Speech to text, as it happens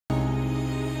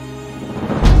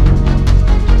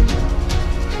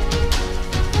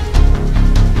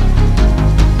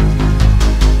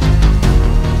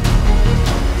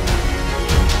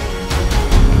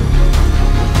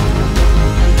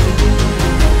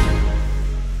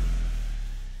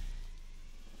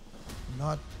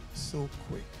so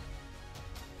quick.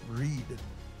 Read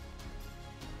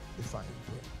the fine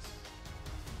print.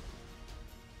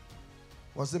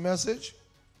 What's the message?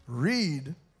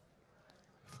 Read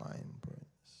fine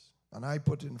prints. And I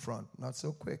put in front, not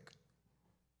so quick.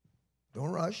 Don't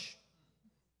rush.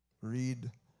 Read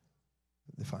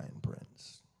the fine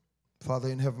prints. Father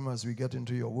in heaven, as we get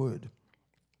into your word,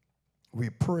 we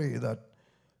pray that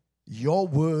your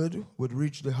word would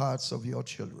reach the hearts of your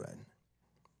children.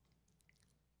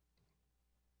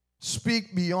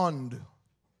 Speak beyond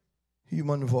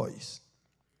human voice.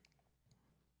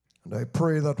 And I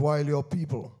pray that while your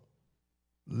people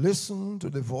listen to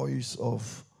the voice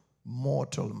of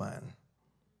mortal man,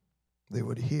 they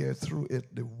would hear through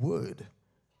it the word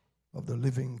of the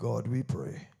living God, we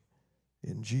pray.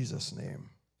 In Jesus' name,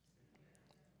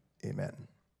 amen.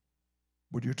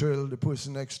 Would you tell the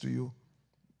person next to you,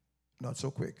 not so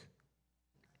quick,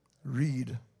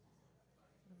 read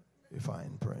the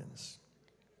fine prints.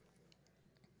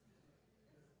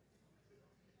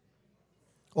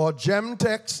 Our gem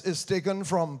text is taken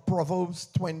from Proverbs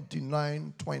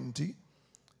 29:20,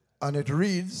 and it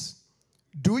reads,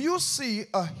 "Do you see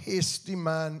a hasty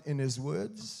man in his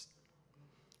words?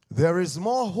 There is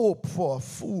more hope for a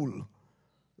fool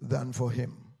than for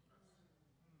him."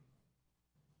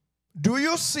 Do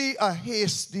you see a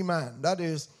hasty man? That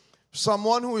is,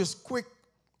 someone who is quick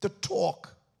to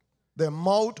talk, their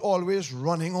mouth always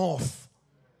running off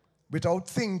without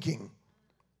thinking.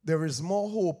 There is more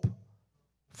hope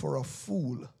for a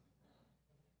fool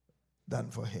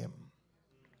than for him.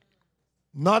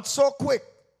 Not so quick.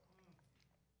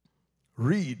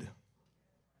 Read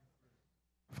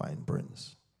fine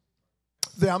prints.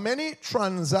 There are many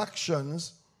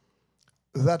transactions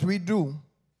that we do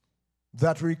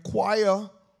that require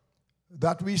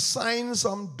that we sign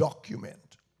some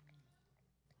document.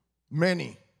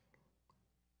 Many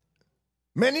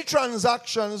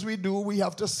transactions we do, we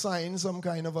have to sign some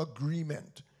kind of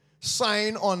agreement.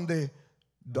 Sign on the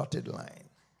dotted line.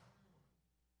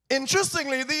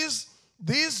 Interestingly,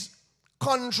 these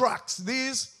contracts,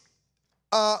 these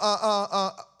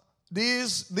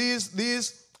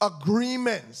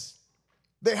agreements,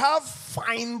 they have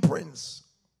fine prints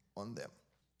on them.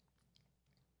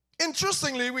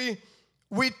 Interestingly,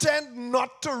 we tend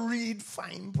not to read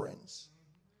fine prints.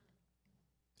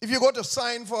 If you go to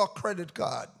sign for a credit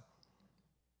card,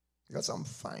 you got some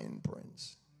fine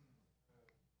prints.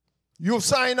 You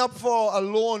sign up for a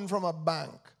loan from a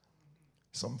bank,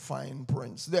 some fine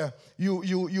prints. There,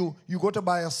 you go to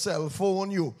buy a cell phone,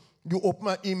 you open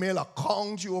an email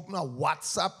account, you open a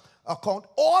WhatsApp account.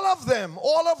 All of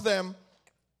them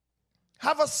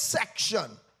have a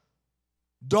section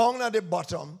down at the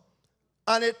bottom,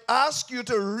 and it asks you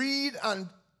to read and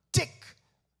tick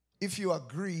if you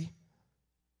agree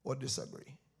or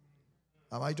disagree.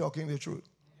 Am I talking the truth?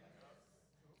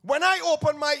 When I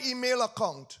open my email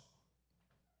account,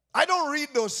 I don't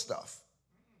read those stuff.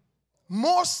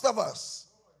 Most of us,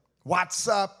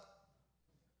 WhatsApp,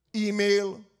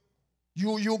 email,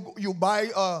 you buy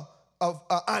a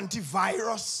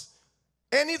antivirus,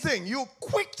 anything, you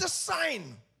quick to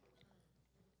sign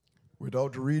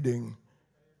without reading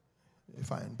the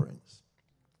fine prints.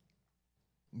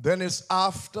 Then it's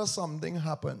after something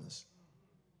happens.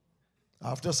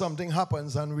 After something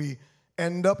happens and we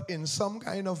end up in some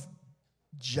kind of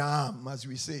jam, as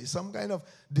we say, some kind of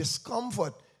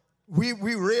discomfort, we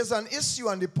raise an issue,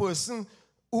 and the person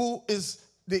who is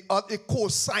the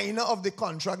co-signer of the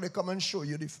contract, they come and show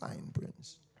you the fine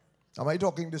prints. Am I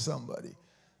talking to somebody?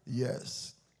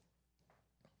 Yes.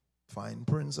 Fine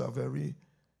prints are very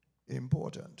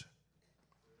important.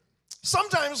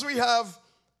 Sometimes we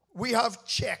have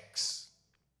checks.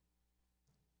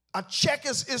 A check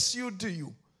is issued to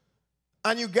you,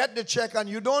 and you get the check, and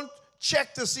you don't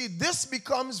check to see this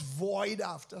becomes void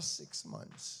after 6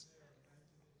 months.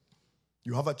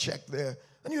 You have a check there,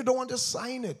 and you don't want to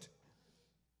sign it.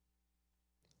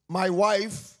 My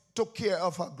wife took care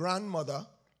of her grandmother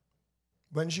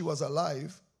when she was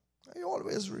alive. I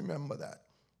always remember that.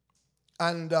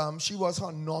 And she was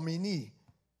her nominee.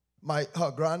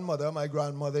 Her grandmother, my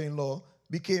grandmother-in-law,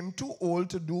 became too old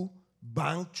to do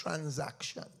bank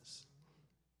transactions.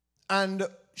 And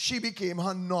she became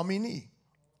her nominee.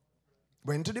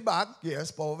 Went to the bank,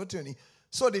 yes, power of attorney.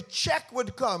 So the check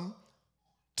would come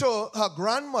to her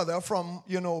grandmother from,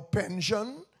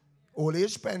 pension, old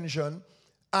age pension,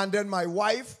 and then my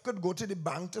wife could go to the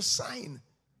bank to sign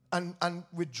and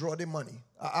withdraw the money.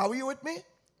 Are you with me?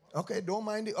 Okay, don't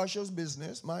mind the usher's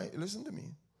business. Listen to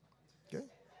me. Okay?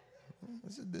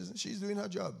 This is business. She's doing her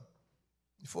job.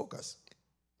 Focus.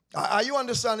 Are you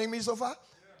understanding me so far?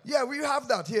 Yeah, we have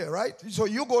that here, right? So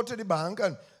you go to the bank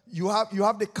you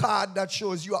have the card that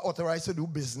shows you are authorized to do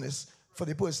business for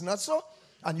the person. That's so.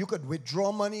 And you could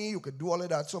withdraw money, you could do all of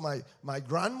that. So my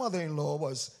grandmother-in-law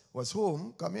was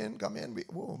home. Come in.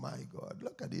 Oh my God,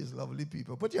 look at these lovely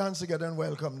people. Put your hands together and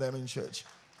welcome them in church.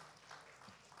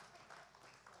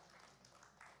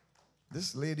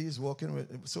 This lady is walking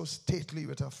so stately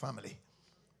with her family.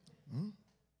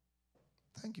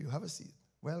 Thank you. Have a seat.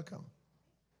 Welcome.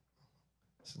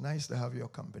 It's nice to have your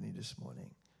company this morning.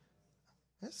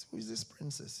 Yes, who is this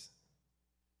princess?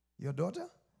 Your daughter?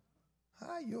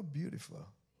 Hi, you're beautiful.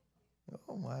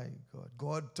 Oh my God.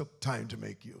 God took time to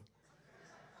make you.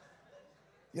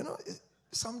 You know,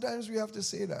 sometimes we have to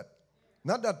say that.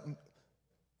 Not that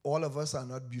all of us are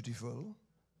not beautiful,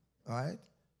 all right?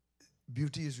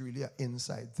 Beauty is really an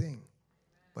inside thing.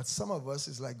 But some of us,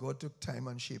 is like God took time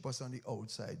and shaped us on the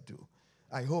outside too.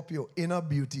 I hope your inner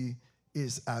beauty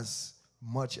is as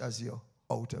much as your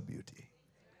outer beauty.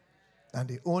 And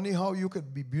the only how you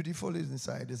could be beautiful is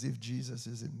inside is if Jesus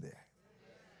is in there.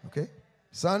 Okay?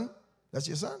 Son, that's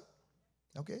your son?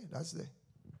 Okay, that's there.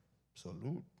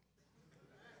 Salute.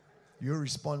 You're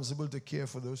responsible to care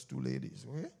for those two ladies,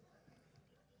 okay?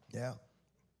 Yeah.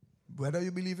 Whether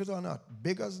you believe it or not,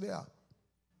 big as they are,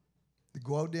 they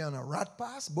go out there on a rat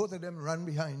pass, both of them run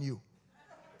behind you.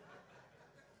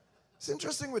 It's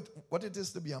interesting with what it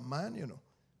is to be a man, you know.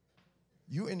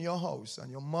 You in your house,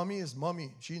 and your mommy is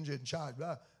mommy, she's in charge,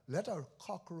 blah. Let a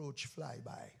cockroach fly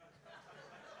by.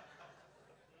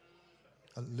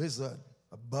 A lizard,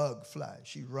 a bug fly,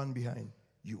 she run behind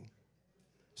you.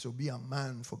 So be a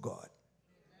man for God.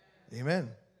 Amen.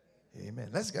 Amen.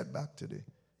 Let's get back to the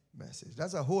message.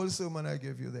 That's a whole sermon I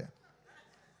gave you there.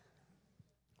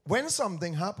 When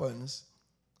something happens,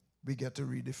 we get to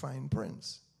read the fine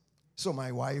prints. So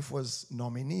my wife was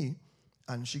nominee,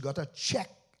 and she got a check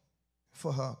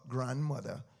for her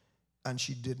grandmother, and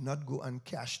she did not go and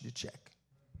cash the check,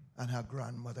 and her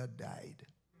grandmother died.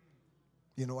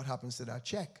 You know what happens to that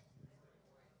check?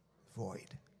 Void.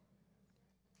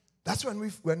 That's when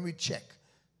we check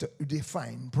to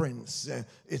define prints.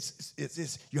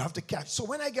 It's you have to cash. So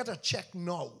when I get a check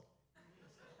now,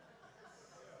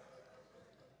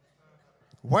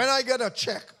 when I get a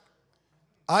check,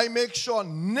 I make sure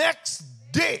next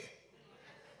day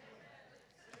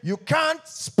you can't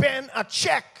spend a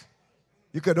check.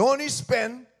 You could only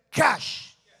spend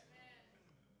cash.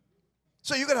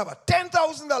 So you could have a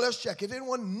 $10,000 check. It didn't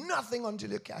want nothing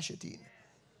until you cash it in.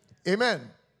 Amen.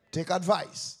 Take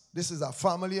advice. This is a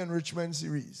family enrichment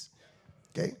series.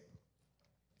 Okay?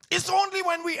 It's only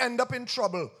when we end up in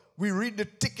trouble, we read the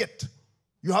ticket.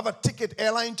 You have a ticket,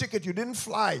 airline ticket. You didn't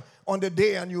fly on the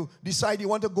day and you decide you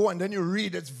want to go, and then you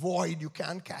read it's void. You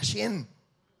can't cash in.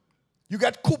 You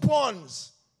get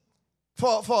coupons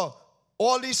for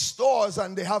all these stores,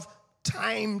 and they have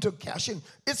time to cash in.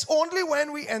 It's only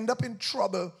when we end up in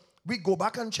trouble, we go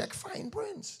back and check fine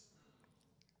prints.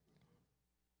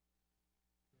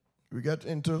 We get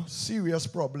into serious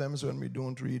problems when we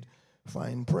don't read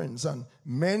fine prints. And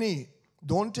many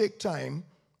don't take time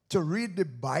to read the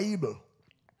Bible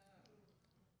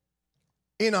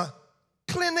in a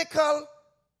clinical,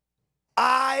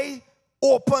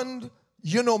 eye-opened,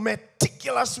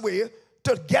 meticulous way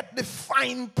to get the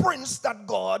fine prints that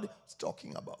God is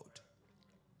talking about.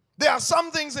 There are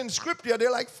some things in Scripture, they're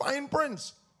like fine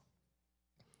prints.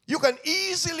 You can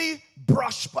easily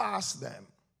brush past them.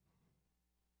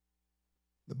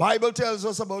 The Bible tells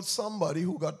us about somebody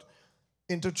who got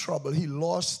into trouble. He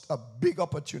lost a big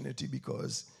opportunity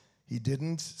because he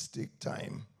didn't take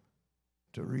time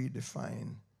to read the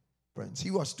fine prints.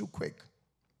 He was too quick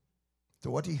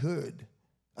to what he heard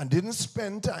and didn't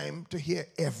spend time to hear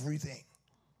everything.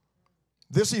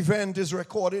 This event is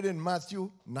recorded in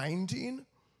Matthew 19,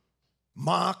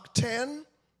 Mark 10,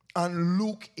 and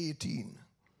Luke 18.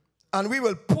 And we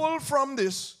will pull from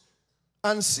this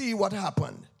and see what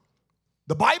happened.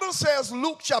 The Bible says,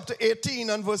 Luke chapter 18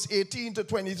 and verse 18 to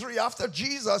 23, after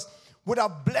Jesus would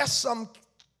have blessed some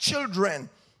children,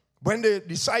 when the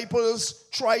disciples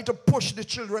tried to push the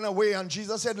children away, and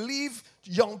Jesus said, leave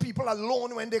young people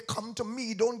alone when they come to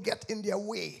me. Don't get in their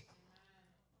way.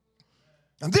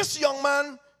 And this young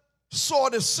man saw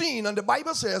the scene, and the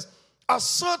Bible says, a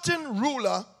certain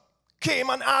ruler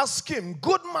came and asked him,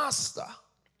 good master,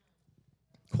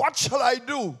 what shall I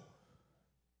do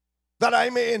that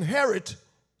I may inherit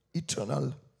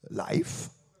eternal life?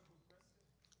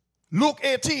 Luke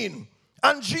 18.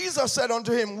 And Jesus said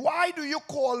unto him, why do you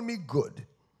call me good?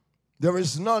 There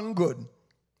is none good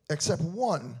except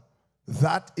one,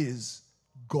 that is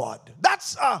God.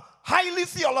 That's a highly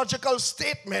theological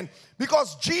statement,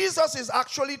 because Jesus is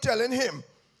actually telling him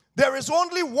there is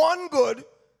only one good,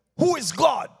 who is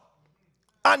God?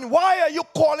 And why are you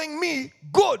calling me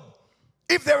good?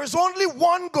 If there is only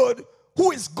one good,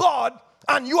 who is God,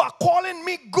 and you are calling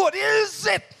me good, is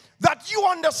it that you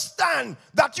understand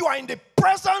that you are in the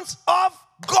presence of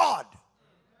God?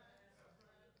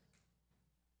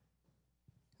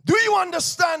 Do you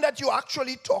understand that you're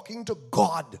actually talking to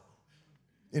God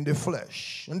in the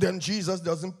flesh? And then Jesus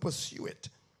doesn't pursue it.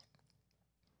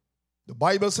 The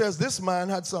Bible says this man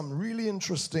had some really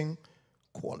interesting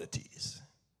qualities.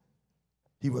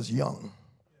 He was young.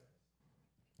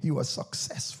 He was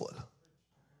successful.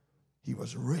 He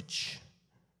was rich.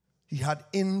 He had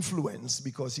influence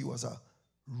because he was a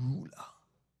ruler.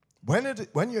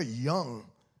 When you're young,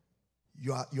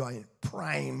 you are in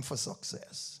prime for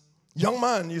success. Young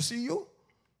man, you see you?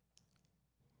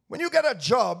 When you get a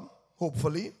job,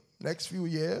 hopefully, next few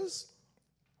years,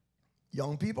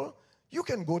 young people, you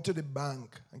can go to the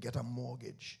bank and get a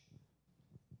mortgage.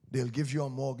 They'll give you a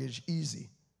mortgage easy.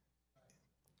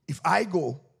 If I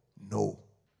go, no.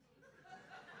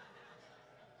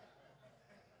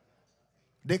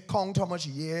 They count how much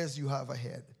years you have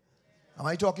ahead. Am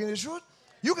I talking the truth?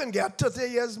 You can get 30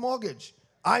 years mortgage.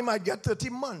 I might get 30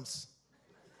 months.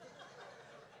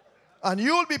 And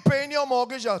you'll be paying your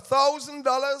mortgage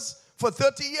 $1,000 for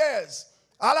 30 years.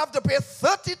 I'll have to pay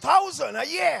 $30,000 a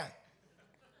year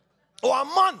or a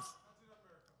month.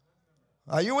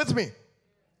 Are you with me?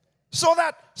 So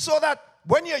that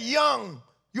when you're young,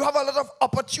 you have a lot of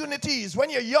opportunities.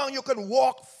 When you're young, you can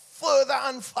walk further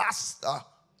and faster.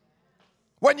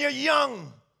 When you're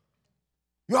young,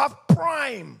 you have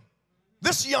prime.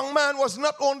 This young man was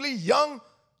not only young,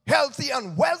 healthy,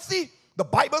 and wealthy. The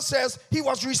Bible says he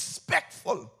was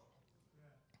respectful.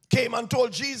 Came and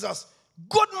told Jesus,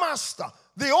 good master,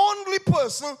 the only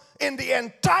person in the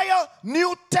entire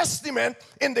New Testament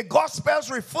in the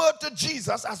Gospels referred to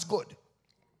Jesus as good.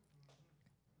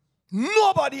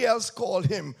 Nobody else called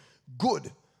him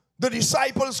good. The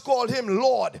disciples called him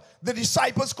Lord. The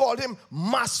disciples called him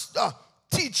Master,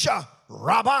 Teacher,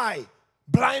 Rabbi.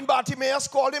 Blind Bartimaeus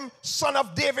called him Son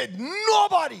of David.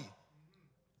 Nobody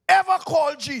ever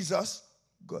called Jesus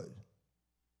good.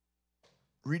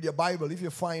 Read your Bible. If you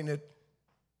find it,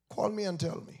 call me and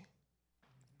tell me.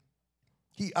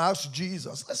 He asked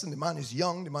Jesus, listen, the man is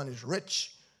young, the man is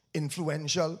rich,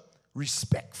 influential,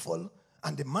 respectful,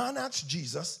 and the man asked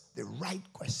Jesus the right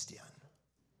question.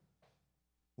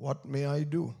 What may I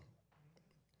do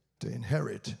to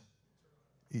inherit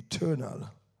eternal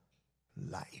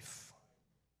life?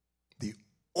 The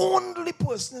only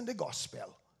person in the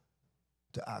gospel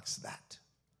to ask that.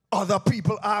 Other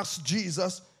people ask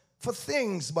Jesus for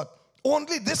things, but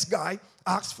only this guy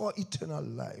asked for eternal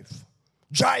life.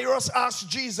 Jairus asked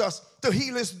Jesus to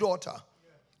heal his daughter.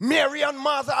 Mary and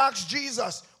Martha asked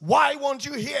Jesus, why weren't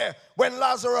you here when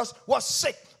Lazarus was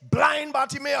sick? Blind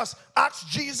Bartimaeus asked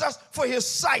Jesus for his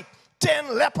sight.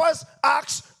 10 lepers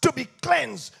asked to be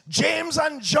cleansed. James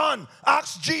and John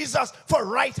asked Jesus for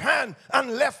right hand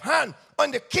and left hand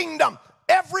in the kingdom.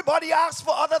 Everybody asked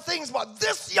for other things, but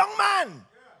this young man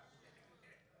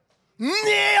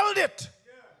nailed it.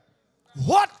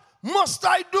 What must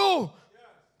I do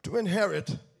to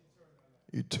inherit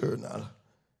eternal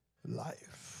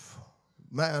life?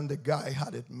 Man, the guy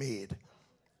had it made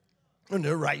on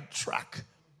the right track.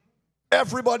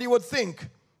 Everybody would think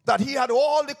that he had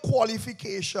all the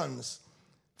qualifications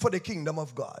for the kingdom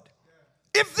of God.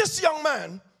 If this young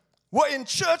man were in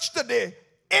church today,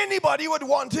 anybody would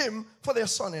want him for their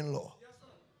son-in-law.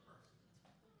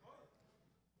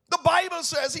 The Bible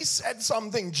says he said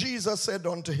something. Jesus said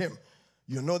unto him,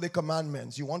 you know the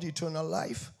commandments. You want eternal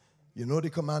life? You know the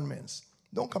commandments.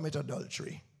 Don't commit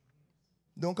adultery.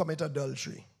 Don't commit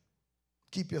adultery.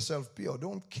 Keep yourself pure.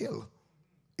 Don't kill.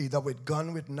 Either with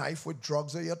gun, with knife, with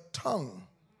drugs, or your tongue.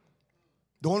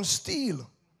 Don't steal.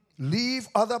 Leave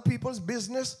other people's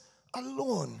business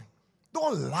alone.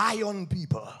 Don't lie on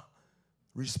people.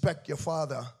 Respect your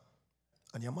father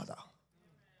and your mother.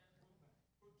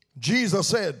 Jesus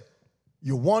said,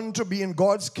 you want to be in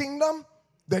God's kingdom?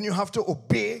 Then you have to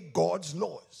obey God's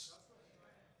laws.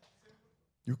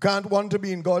 You can't want to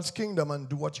be in God's kingdom and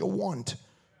do what you want.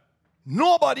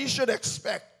 Nobody should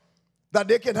expect that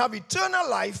they can have eternal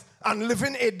life and live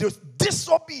in a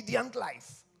disobedient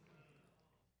life.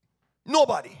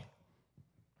 Nobody.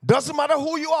 Doesn't matter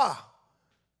who you are.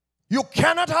 You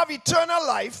cannot have eternal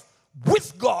life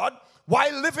with God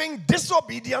while living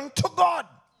disobedient to God.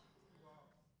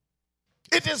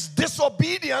 It is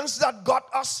disobedience that got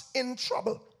us in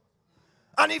trouble.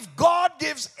 And if God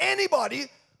gives anybody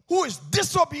who is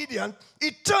disobedient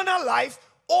eternal life,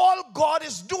 all God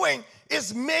is doing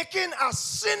is making a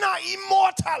sinner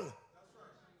immortal.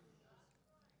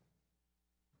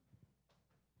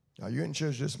 Are you in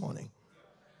church this morning?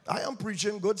 I am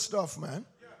preaching good stuff, man.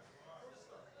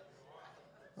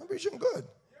 I'm preaching good.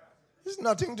 There's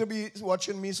nothing to be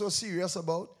watching me so serious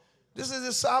about. This is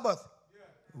the Sabbath.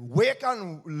 Wake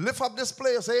and lift up this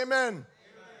place. Amen.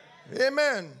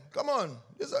 Amen. Come on.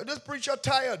 This preacher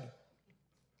tired.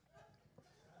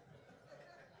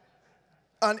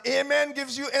 And amen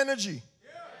gives you energy.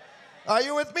 Are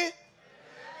you with me?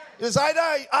 It's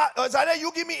either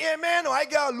you give me amen or I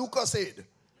get a Lucas aid.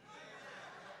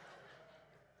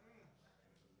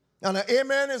 And an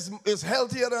amen is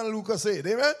healthier than a Lucas aid.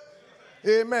 Amen?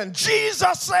 Amen.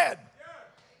 Jesus said,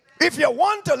 if you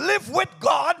want to live with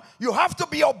God, you have to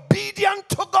be obedient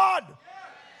to God.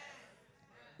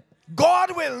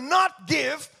 God will not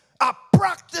give a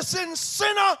practicing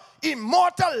sinner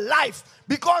immortal life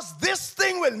because this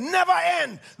thing will never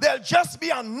end. There'll just be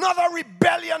another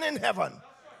rebellion in heaven.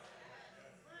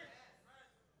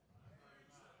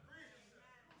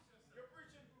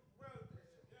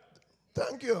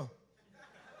 Thank you.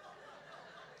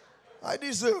 I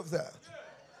deserve that.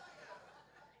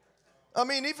 I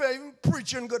mean, if I'm even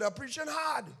preaching good, I'm preaching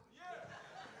hard.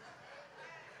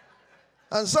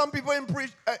 And some people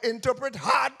interpret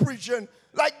hard preaching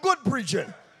like good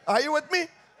preaching. Are you with me?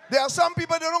 There are some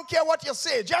people that don't care what you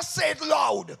say. Just say it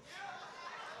loud.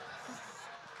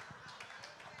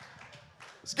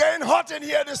 It's getting hot in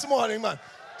here this morning, man.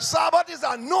 Sabbath is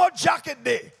a no jacket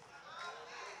day.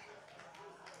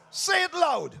 Say it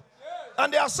loud.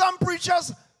 And there are some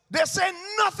preachers, they say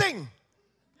nothing.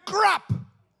 Crap.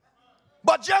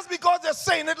 But just because they're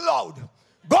saying it loud.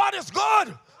 God is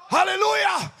good.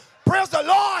 Hallelujah. Praise the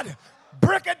Lord.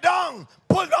 Break it down.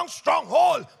 Pull down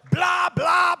stronghold. Blah,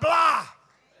 blah, blah.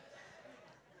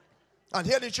 And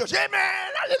hear the church.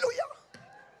 Amen. Hallelujah.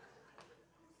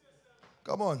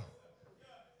 Come on.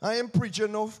 I ain't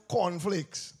preaching no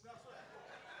cornflakes.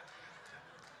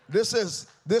 This is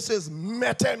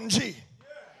MetMG.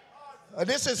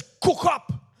 This is cook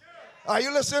up. Are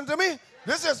you listening to me?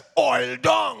 This is oil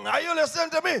down. Are you listening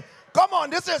to me? Come on,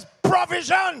 this is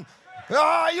provision.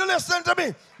 Are you listening to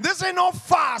me? This ain't no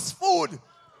fast food.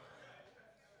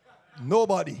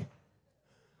 Nobody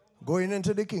going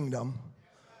into the kingdom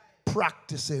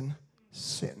practicing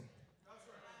sin.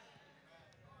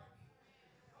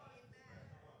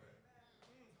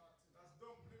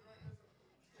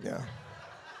 Yeah.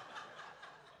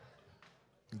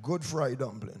 Good fried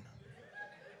dumpling.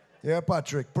 Yeah,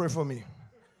 Patrick, pray for me.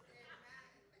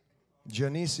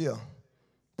 Janicia,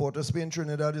 Port of Spain,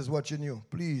 Trinidad is watching you.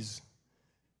 Please.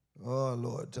 Oh,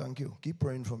 Lord, thank you. Keep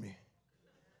praying for me.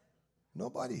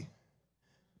 Nobody.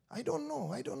 I don't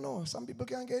know. Some people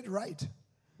can't get it right.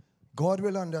 God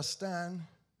will understand.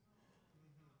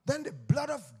 Then the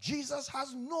blood of Jesus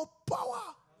has no power.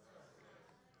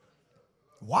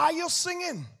 Why are you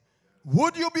singing?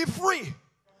 Would you be free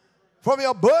from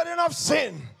your burden of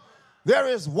sin? There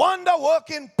is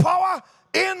wonder-working power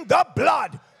in the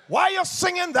blood. Why are you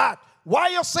singing that? Why are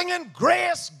you singing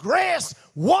grace, grace,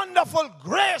 wonderful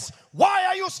grace? Why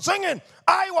are you singing?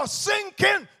 I was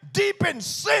sinking deep in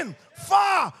sin,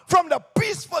 far from the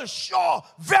peaceful shore,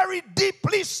 very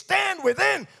deeply stand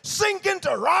within, sinking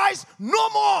to rise no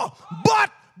more.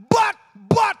 But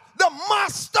the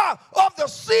master of the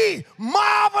sea,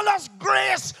 marvelous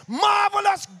grace,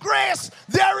 marvelous grace.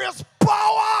 There is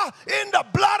power in the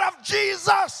blood of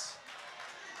Jesus.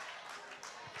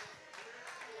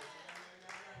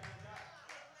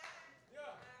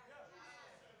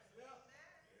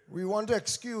 We want to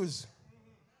excuse.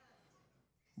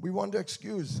 We want to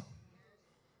excuse.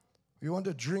 We want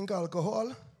to drink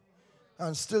alcohol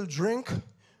and still drink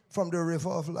from the river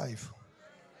of life.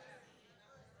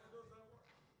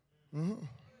 Mm-hmm.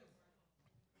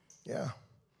 Yeah.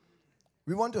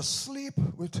 We want to sleep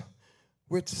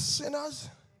with sinners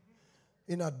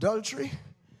in adultery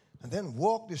and then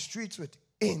walk the streets with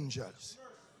angels.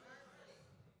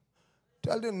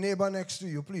 Tell the neighbor next to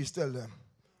you, please tell them.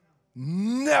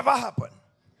 Never happen.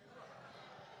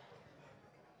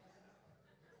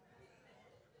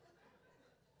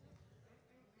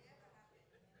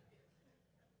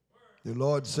 The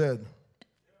Lord said,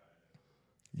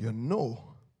 you know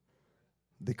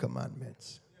the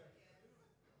commandments.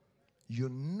 You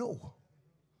know.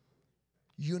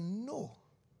 You know.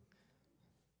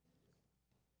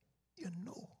 You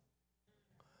know.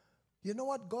 You know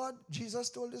what Jesus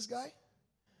told this guy?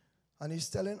 And he's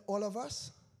telling all of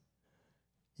us,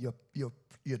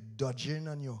 you're dodging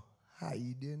and you're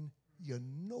hiding. You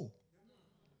know.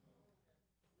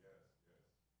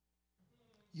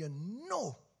 You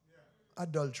know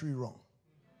adultery wrong.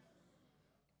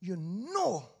 You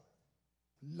know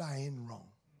lying wrong.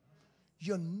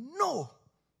 You know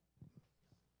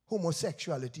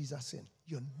homosexuality is a sin.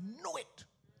 You know it.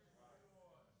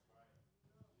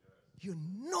 You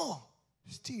know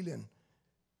stealing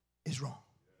is wrong.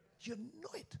 You know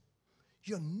it.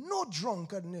 You know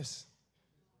drunkenness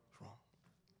is wrong.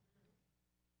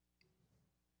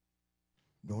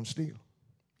 Don't steal.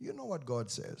 You know what God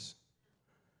says.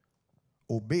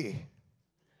 Obey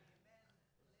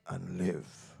and live.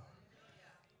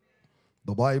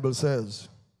 The Bible says,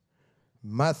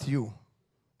 Matthew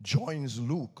joins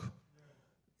Luke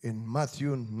in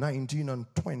Matthew 19 and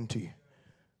 20.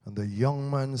 And the young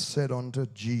man said unto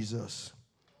Jesus,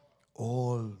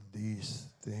 all these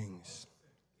things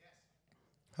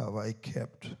have I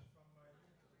kept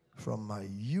from my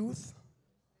youth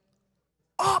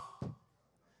up.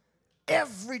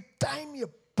 Every time you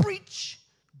preach,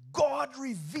 God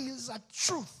reveals a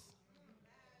truth.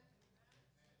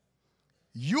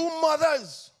 You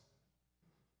mothers,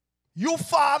 you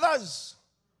fathers,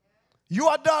 you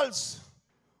adults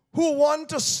who want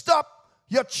to stop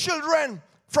your children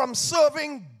from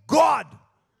serving God,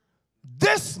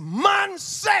 this man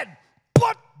said,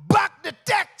 put back the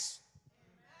text.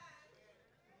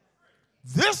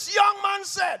 This young man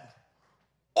said,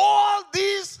 all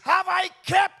these have I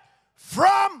kept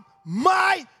from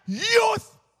my youth.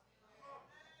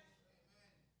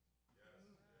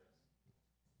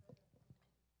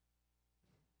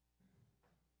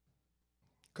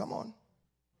 Come on.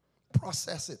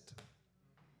 Process it.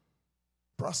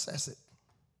 Process it.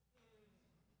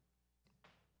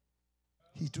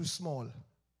 He's too small.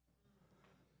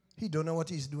 He don't know what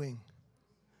he's doing.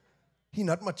 He's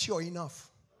not mature enough.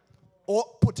 Or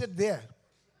put it there.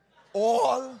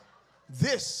 All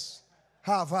this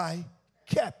have I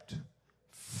kept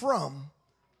from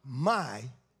my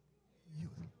youth.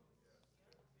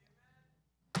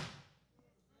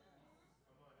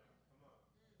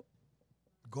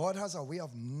 God has a way of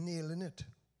nailing it.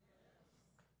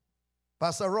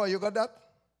 Pastor Roy, you got that?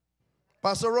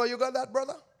 Pastor Roy, you got that,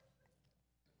 brother?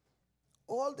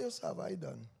 All this have I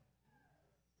done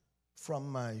from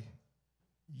my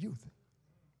youth.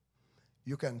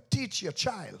 You can teach your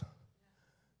child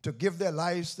to give their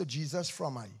lives to Jesus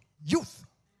from my youth.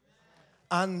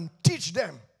 And teach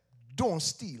them, don't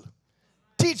steal.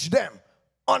 Teach them,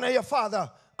 honor your father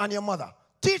and your mother.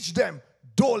 Teach them,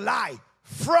 don't lie.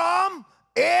 From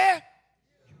a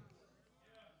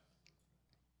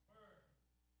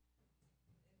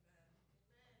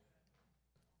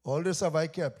all this have I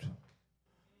kept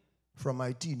from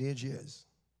my teenage years.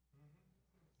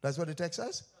 That's what the text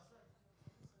says.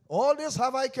 All this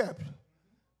have I kept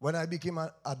when I became an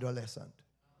adolescent.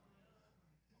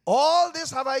 All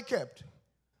this have I kept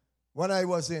when I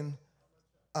was in,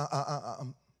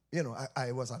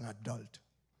 I was an adult.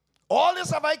 All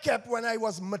this have I kept when I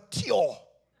was mature.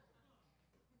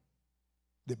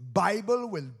 The Bible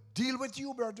will deal with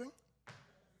you, brethren.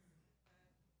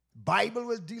 Bible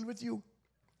will deal with you.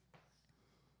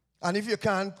 And if you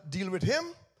can't deal with him,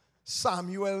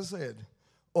 Samuel said,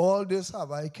 all this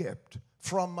have I kept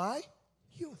from my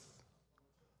youth.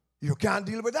 You can't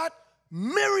deal with that?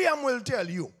 Miriam will tell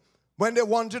you when they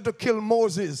wanted to kill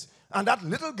Moses and that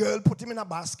little girl put him in a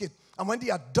basket. And when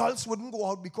the adults wouldn't go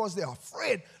out because they're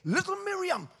afraid, little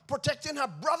Miriam protecting her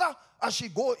brother as he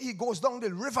goes down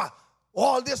the river.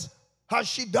 All this has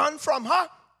she done from her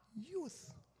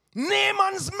youth.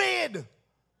 Naaman's maid.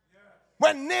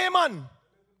 When Naaman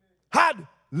had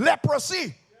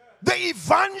leprosy, the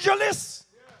evangelist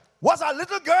was a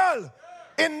little girl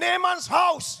in Naaman's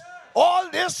house. All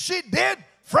this she did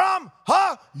from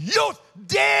her youth.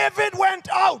 David went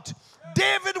out.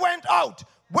 David went out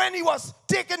when he was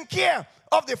taking care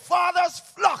of the father's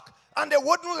flock, and they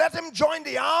wouldn't let him join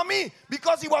the army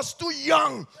because he was too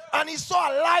young. And he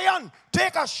saw a lion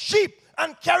take a sheep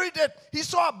and carried it. He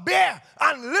saw a bear,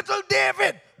 and little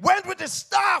David went with his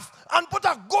staff and put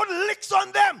a good licks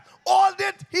on them. All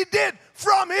that he did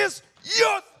from his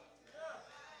youth.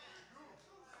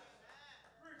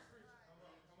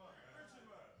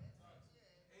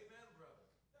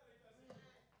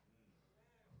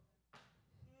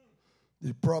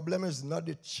 The problem is not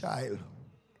the child.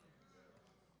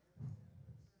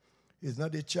 It's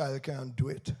not the child can't do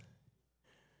it.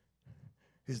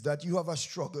 It's that you have a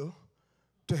struggle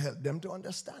to help them to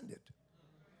understand it.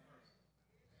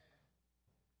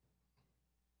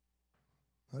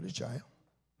 Not the child.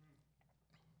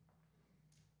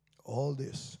 All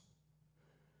this.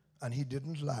 And he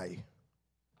didn't lie.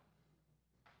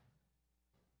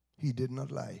 He did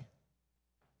not lie.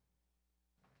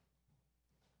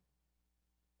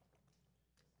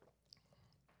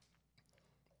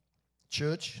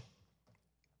 Church,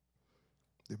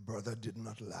 the brother did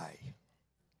not lie.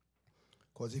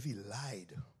 Because if he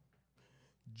lied,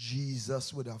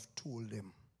 Jesus would have told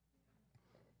him,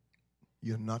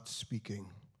 you're not speaking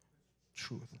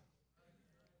truth.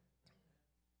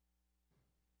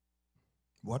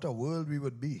 What a world we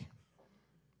would be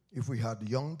if we had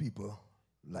young people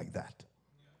like that.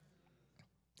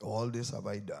 All this have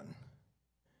I done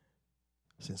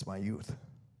since my youth.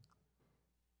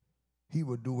 He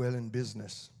would do well in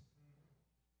business.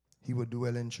 He would do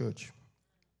well in church.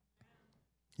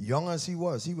 Young as he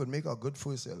was, he would make a good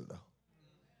first elder.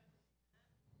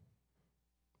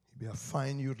 He'd be a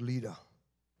fine youth leader.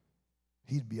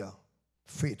 He'd be a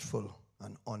faithful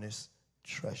and honest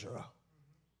treasurer,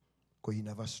 because he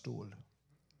never stole.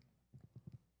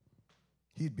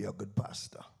 He'd be a good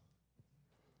pastor.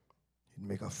 He'd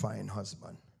make a fine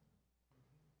husband.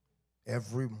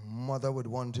 Every mother would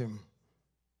want him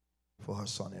for her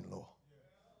son-in-law.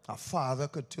 A father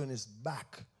could turn his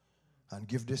back and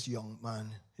give this young man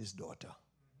his daughter.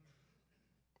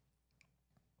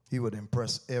 He would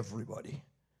impress everybody.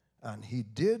 And he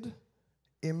did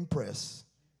impress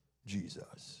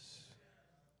Jesus.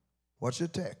 Watch the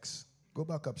text. Go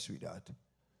back up, sweetheart.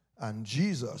 And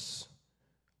Jesus,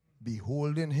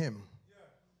 beholding him,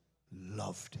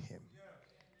 loved him.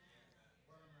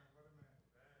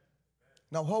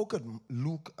 Now, how could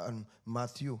Luke and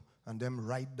Matthew and them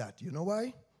write that? You know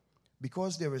why?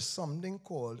 Because there is something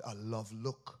called a love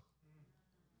look.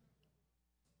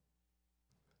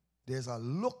 There's a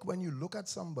look when you look at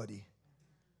somebody,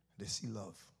 they see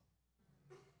love.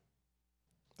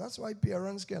 That's why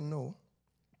parents can know.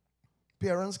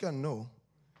 Parents can know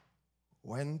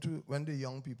when the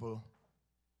young people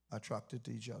are attracted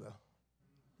to each other.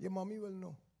 Your mommy will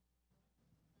know.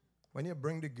 When you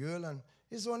bring the girl and,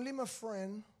 it's only my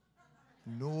friend.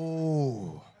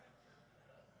 No.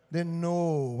 They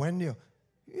know. When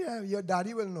your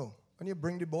daddy will know. When you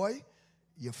bring the boy,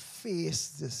 your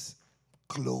face this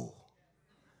glow.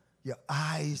 Your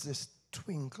eyes this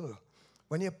twinkle.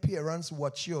 When your parents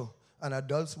watch you and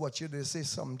adults watch you, they say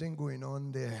something going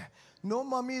on there. No,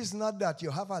 mommy, is not that. You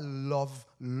have a love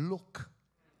look.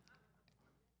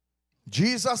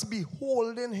 Jesus,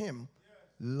 beholding him,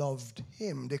 loved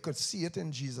him. They could see it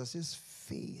in Jesus'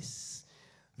 face.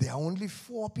 There are only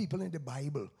 4 people in the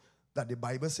Bible that the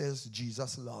Bible says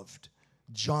Jesus loved.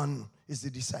 John is the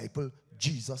disciple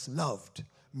Jesus loved.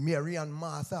 Mary and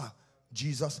Martha,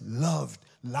 Jesus loved.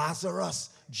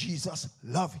 Lazarus, Jesus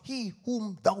loved. He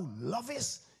whom thou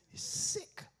lovest is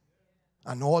sick.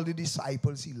 And all the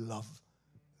disciples, he loved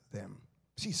them.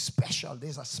 See, special.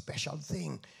 There's a special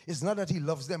thing. It's not that he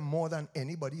loves them more than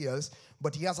anybody else,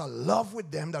 but he has a love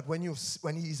with them that when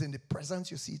he's in the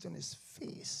presence, you see it on his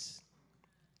face.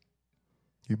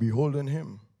 You beholding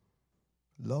him,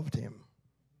 loved him.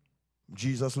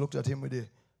 Jesus looked at him with the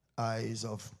eyes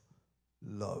of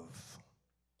love.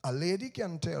 A lady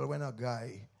can tell when a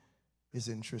guy is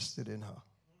interested in her.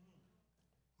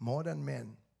 More than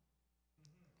men.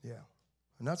 Yeah.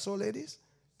 And that's all, ladies.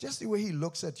 Just the way he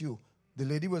looks at you, the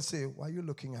lady will say, why are you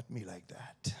looking at me like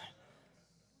that?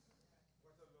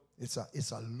 It's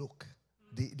a look.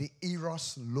 The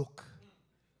eros look.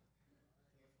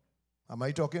 Am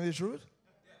I talking the truth?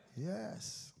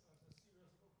 Yes.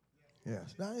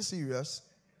 Yes. That is serious.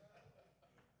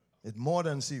 It's more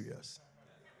than serious.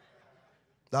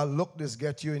 That look just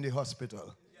get you in the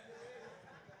hospital.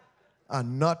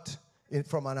 And not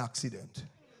from an accident.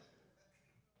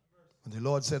 And the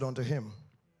Lord said unto him,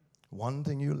 one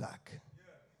thing you lack.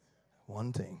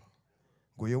 One thing.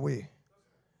 Go your way.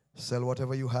 Sell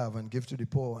whatever you have and give to the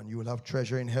poor, and you will have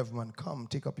treasure in heaven. And come,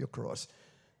 take up your cross.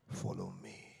 Follow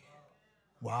me.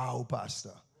 Wow,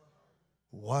 Pastor.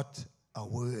 What a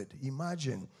word.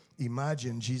 Imagine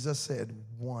Jesus said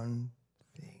one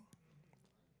thing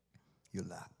you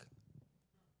lack.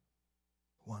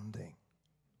 One thing.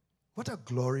 What a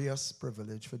glorious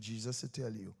privilege for Jesus to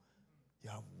tell you, you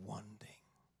have one thing.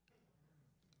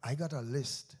 I got a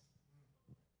list.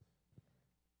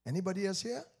 Anybody else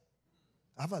here?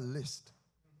 I have a list.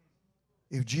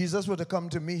 If Jesus were to come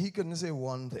to me, he couldn't say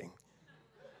one thing.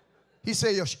 He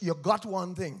said, you got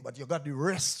one thing, but you got the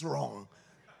rest wrong.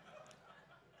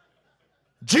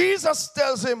 Jesus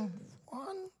tells him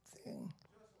one thing.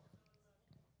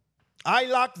 I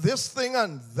lack this thing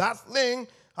and that thing.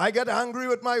 I get angry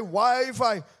with my wife.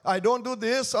 I don't do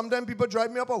this. Sometimes people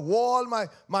drive me up a wall.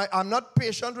 I'm not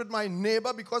patient with my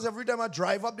neighbor because every time I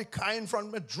drive up the car in front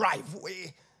of my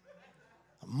driveway,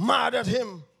 I'm mad at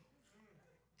him.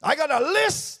 I got a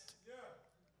list.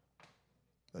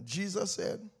 But Jesus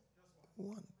said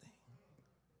one thing.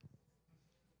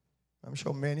 I'm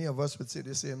sure many of us would say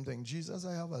the same thing. Jesus,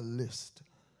 I have a list.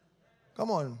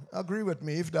 Come on, agree with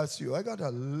me if that's you. I got a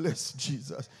list,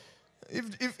 Jesus.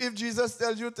 If Jesus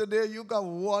tells you today you got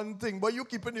one thing, but you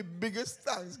keeping the biggest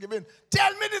thanksgiving,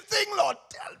 tell me the thing, Lord,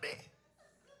 tell me.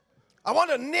 I want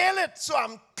to nail it so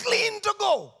I'm clean to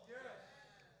go.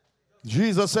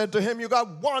 Jesus said to him, you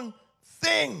got one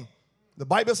thing. The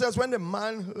Bible says when the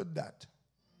man heard that,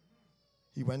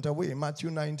 he went away. Matthew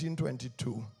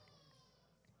 19:22.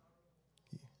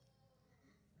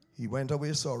 He went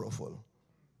away sorrowful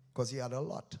because he had a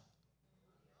lot.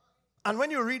 And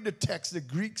when you read the text, the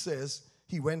Greek says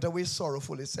he went away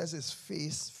sorrowful. It says his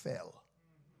face fell.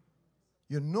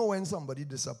 You know when somebody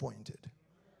disappointed.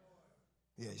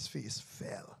 Yeah, his face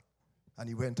fell. And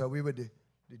he went away with the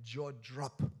jaw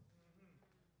drop.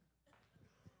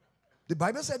 The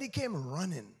Bible said he came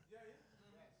running.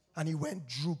 And he went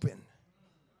drooping.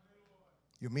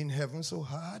 You mean heaven so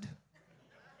hard?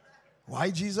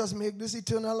 Why Jesus make this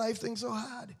eternal life thing so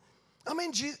hard? I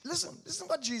mean, listen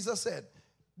what Jesus said.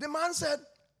 The man said,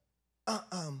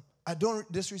 I don't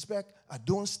disrespect, I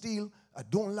don't steal, I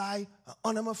don't lie, I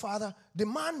honor my father. The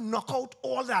man knocked out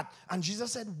all that. And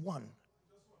Jesus said one.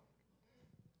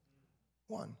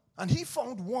 One. And he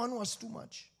found one was too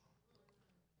much.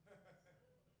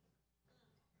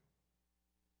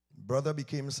 Brother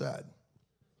became sad.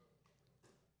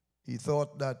 He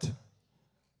thought that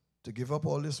to give up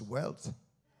all this wealth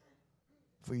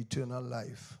for eternal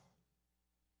life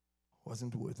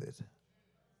wasn't worth it.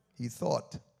 He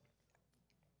thought.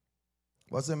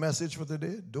 What's the message for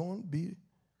today? Don't be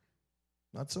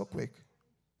not so quick.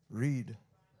 Read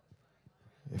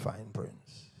the fine print.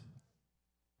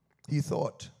 He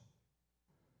thought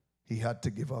he had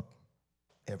to give up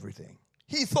everything.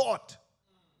 He thought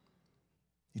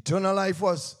eternal life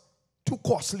was too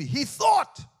costly. He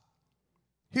thought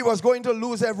he was going to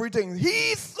lose everything.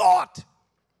 He thought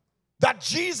that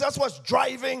Jesus was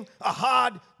driving a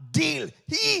hard deal.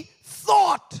 He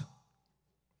thought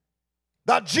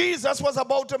that Jesus was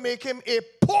about to make him a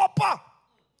pauper.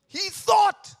 He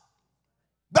thought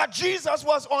that Jesus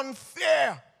was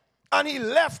unfair, and he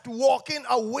left walking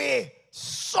away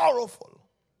sorrowful.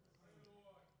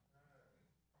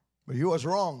 But he was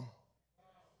wrong.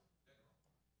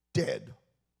 Dead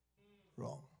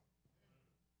wrong.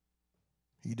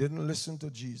 He didn't listen to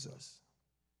Jesus.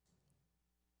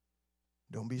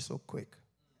 Don't be so quick.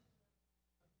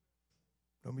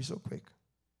 Don't be so quick.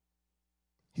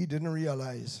 He didn't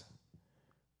realize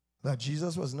that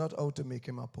Jesus was not out to make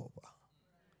him a pauper.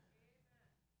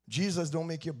 Jesus don't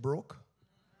make you broke.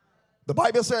 The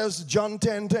Bible says, John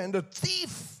 10:10, the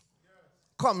thief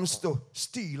comes to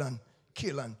steal and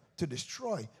kill and to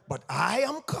destroy. But I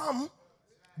am come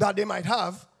that they might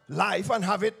have life and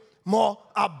have it more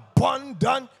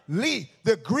abundantly.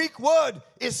 The Greek word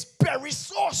is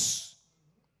perissos.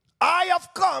 I have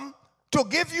come to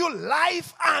give you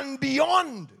life and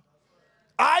beyond.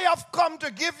 I have come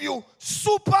to give you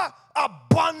super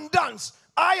abundance.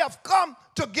 I have come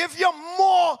to give you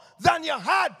more than you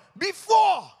had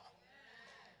before.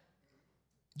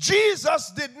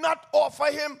 Jesus did not offer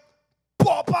him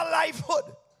pauper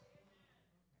lifehood.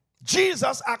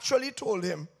 Jesus actually told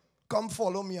him, come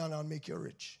follow me and I'll make you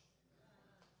rich.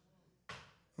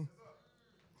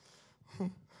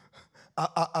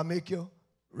 I'll make you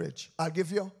rich. I'll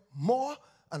give you more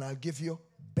and I'll give you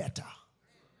better.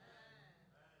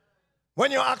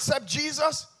 When you accept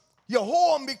Jesus, your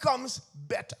home becomes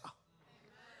better.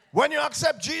 When you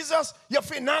accept Jesus, your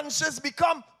finances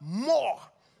become more.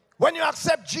 When you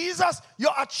accept Jesus,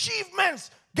 your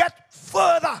achievements get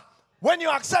further. When you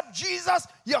accept Jesus,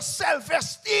 your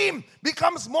self-esteem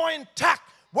becomes more intact.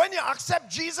 When you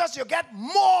accept Jesus, you get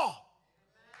more.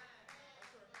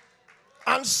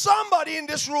 And somebody in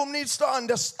this room needs to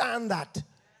understand that.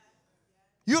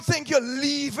 You think you're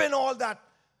leaving all that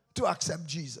to accept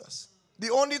Jesus. The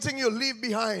only thing you leave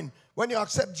behind when you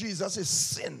accept Jesus is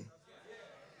sin.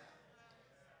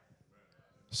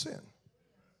 Sin.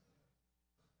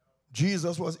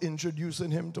 Jesus was introducing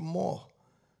him to more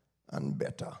and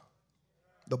better.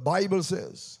 The Bible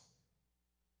says,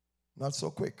 not so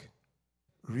quick,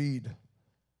 read.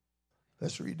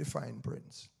 Let's read the fine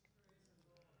print.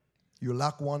 You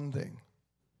lack one thing.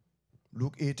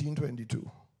 Luke 18:22.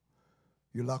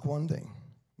 You lack one thing.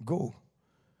 Go,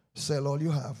 sell all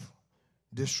you have,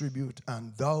 distribute,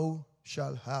 and thou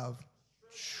shalt have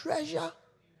treasure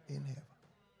in heaven.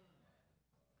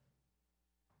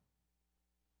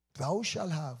 Thou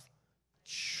shalt have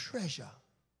treasure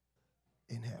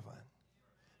in heaven.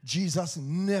 Jesus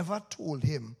never told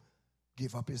him,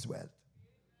 give up his wealth.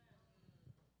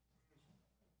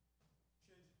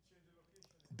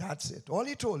 That's it. All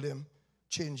he told him,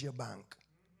 change your bank.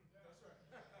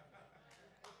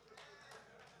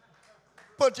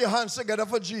 Put your hands together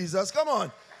for Jesus. Come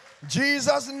on.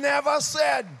 Jesus never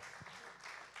said,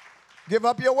 give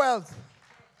up your wealth.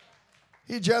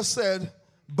 He just said,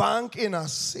 bank in a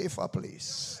safer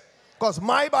place. Because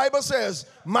my Bible says,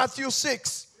 Matthew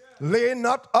 6, lay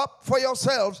not up for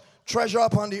yourselves treasure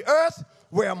upon the earth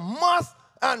where moth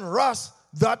and rust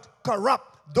that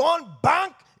corrupt. Don't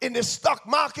bank in the stock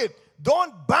market.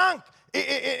 Don't bank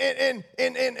in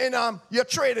your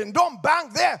trading. Don't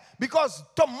bank there, because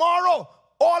tomorrow,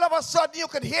 all of a sudden, you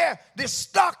could hear the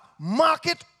stock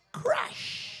market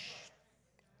crash.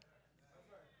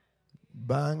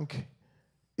 Bank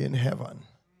in heaven,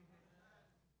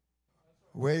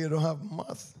 where you don't have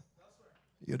moth,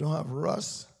 you don't have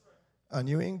rust, and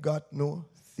you ain't got no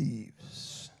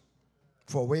thieves.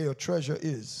 For where your treasure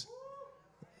is,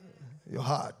 your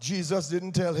heart. Jesus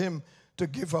didn't tell him to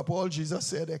give up all. Jesus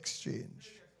said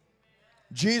exchange.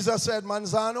 Jesus said,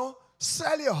 Manzano,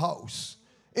 sell your house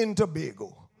in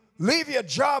Tobago. Leave your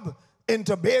job in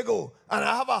Tobago, and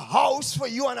I have a house for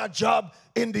you and a job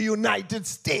in the United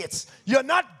States. You're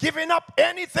not giving up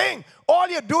anything. All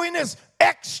you're doing is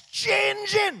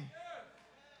exchanging.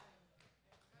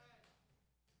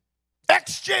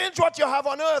 Exchange what you have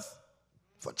on earth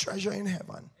for treasure in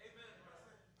heaven.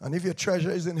 And if your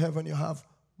treasure is in heaven, you have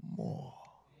more.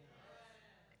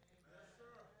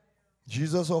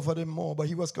 Jesus offered him more, but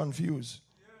he was confused.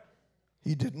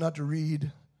 He did not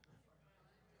read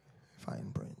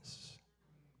fine prints.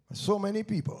 So many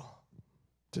people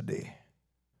today,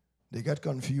 they get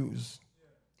confused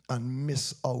and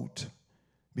miss out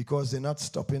because they're not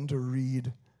stopping to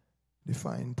read the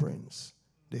fine prints.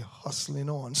 They're hustling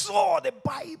on. So the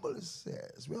Bible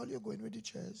says, where are you going with the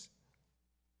chairs?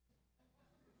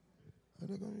 Are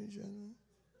they going with the chairs?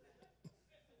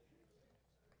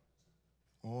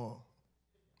 Oh,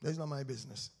 that's not my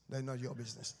business. That's not your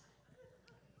business.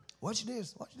 Watch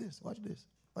this, watch this, watch this,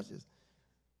 watch this.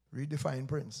 Read the fine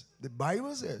prints. The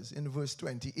Bible says in verse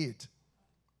 28.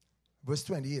 Verse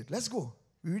 28. Let's go.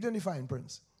 We read in the fine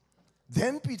prints.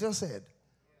 Then Peter said,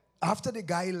 after the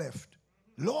guy left,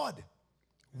 Lord,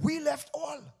 we left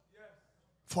all,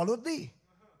 followed thee.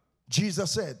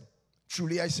 Jesus said,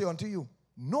 truly I say unto you,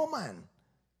 no man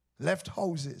left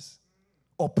houses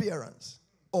or parents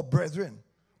or brethren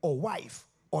or wife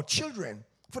or children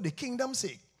for the kingdom's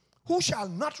sake, who shall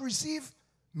not receive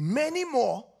many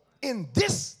more in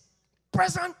this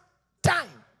present time,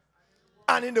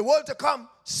 and in the world to come,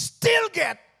 still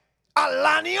get a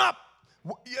lining up.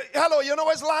 Hello, you know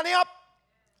what's lining up?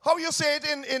 How you say it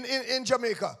in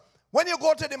Jamaica? When you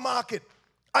go to the market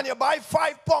and you buy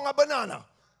 5 pounds of banana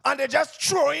and they just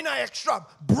throw in an extra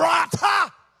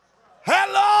brata.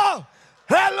 Hello,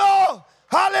 hello,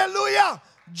 hallelujah.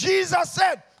 Jesus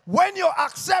said, when you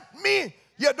accept me,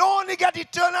 you don't only get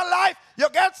eternal life, you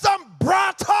get some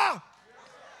brata.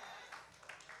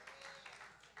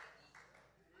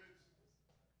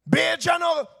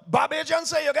 Babajan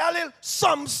say you get a little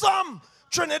some.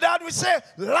 Trinidad we say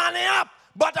lining up.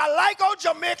 But I like how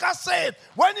Jamaica say it.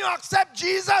 When you accept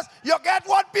Jesus, you get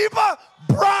what people?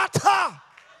 Brata.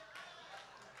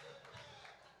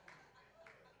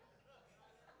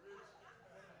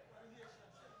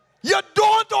 You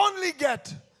don't only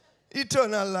get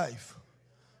eternal life.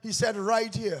 He said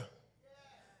right here,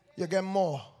 you get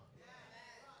more.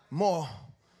 More.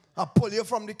 I pull you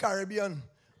from the Caribbean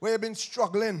where you've been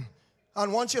struggling.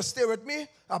 And once you stay with me,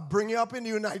 I'll bring you up in the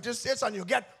United States and you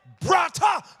get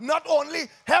brata. Not only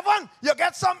heaven, you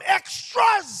get some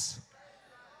extras.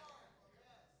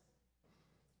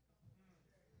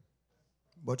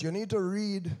 But you need to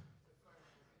read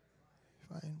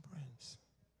fine prints.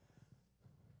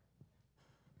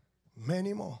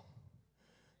 Many more.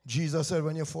 Jesus said,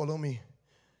 when you follow me,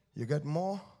 you get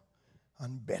more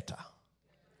and better.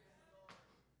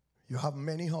 You have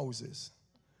many houses.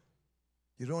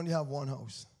 You don't only have one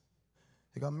house.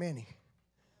 You got many.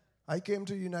 I came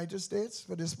to the United States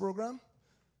for this program.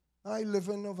 I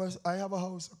have a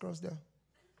house across there.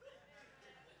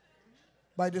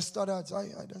 By the Stoddards.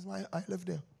 I live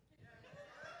there.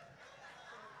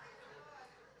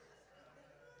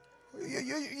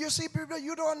 You see people,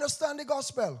 you don't understand the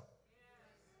gospel.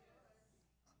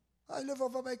 I live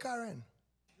over by Karen.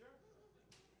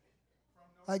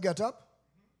 I get up.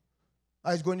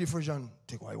 I go in the fridge and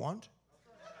take what I want.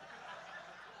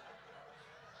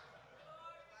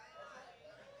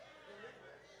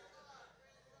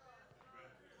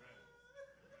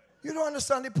 You don't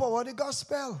understand the power of the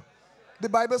gospel. The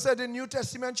Bible said the New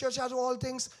Testament church has all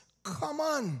things. Come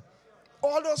on.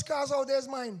 All those cars out there is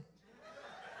mine.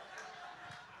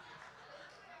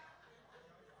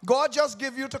 God just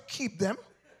give you to keep them.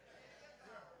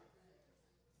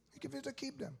 He give you to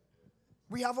keep them.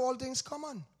 We have all things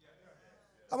common.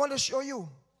 I want to show you.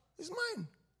 It's mine.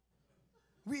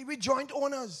 We joint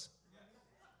owners.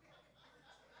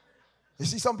 You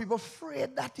see, some people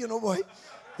afraid that, you know, boy.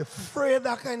 They're afraid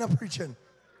that kind of preaching.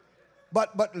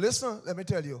 But listen, let me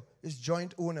tell you, it's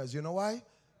joint owners. You know why?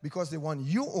 Because the one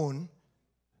you own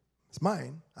is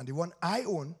mine, and the one I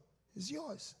own is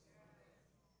yours.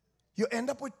 You end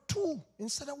up with two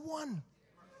instead of one.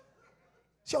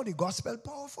 See how the gospel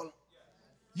powerful?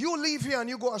 You leave here and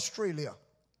you go Australia,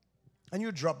 and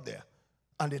you drop there,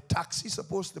 and the taxi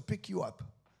supposed to pick you up,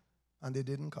 and they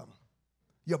didn't come.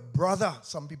 Your brother,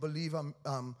 some people leave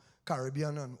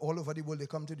Caribbean and all over the world, they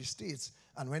come to the States,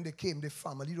 and when they came, the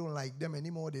family don't like them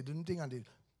anymore. They didn't think, and they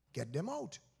get them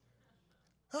out.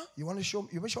 Huh? You want to show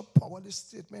how power this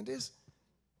statement is?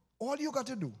 All you got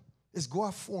to do is go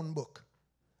a phone book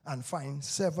and find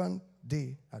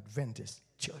Seventh-day Adventist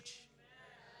Church.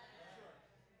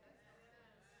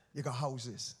 You got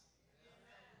houses.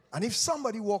 And if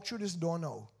somebody walk through this door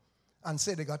now and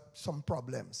say they got some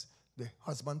problems, the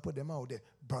husband put them out, the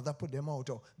brother put them out,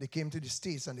 or they came to the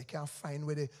States and they can't find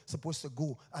where they're supposed to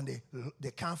go, and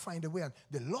they can't find a way, and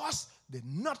they lost, they're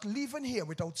not leaving here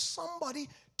without somebody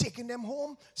taking them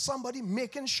home, somebody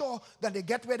making sure that they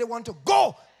get where they want to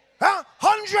go.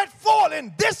 100-fold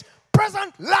in this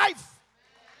present life.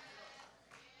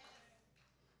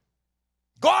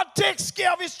 God takes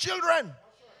care of his children.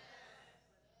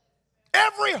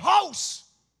 Every house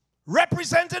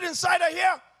represented inside of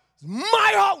here is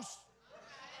my house.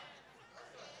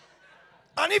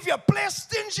 And if you play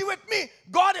stingy with me,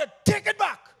 God will take it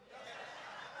back.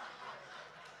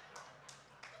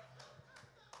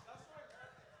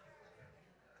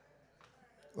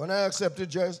 When I accepted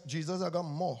Jesus, I got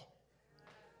more.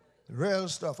 Real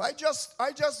stuff. I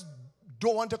just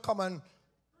don't want to come and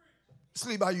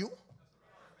sleep by you.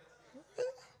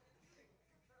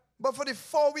 But for the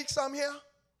 4 weeks I'm here,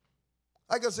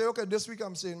 I can say, okay, this week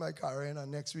I'm staying in my car,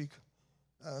 and next week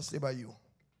I'll stay by you.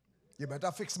 You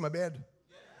better fix my bed.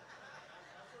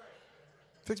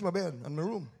 Fix my bed and my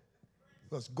room.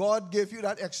 Because God gave you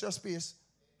that extra space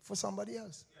for somebody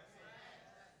else.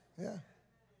 Yeah.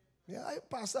 Yeah,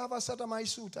 Pastor, I have a set of my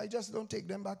suit. I just don't take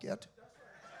them back yet.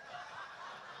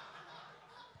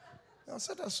 I'll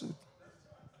set a suit.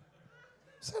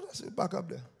 Set a suit back up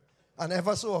there. And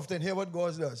ever so often, hear what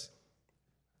God does.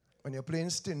 When you're playing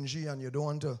stingy and you don't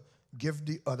want to give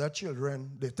the other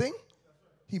children the thing,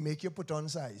 he make you put on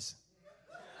size.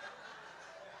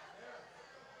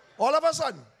 All of a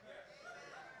sudden,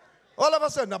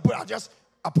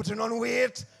 I put it on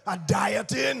weight, I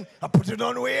dieting, I put it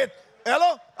on weight.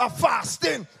 Hello? I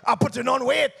fasting, I put it on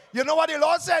weight. You know what the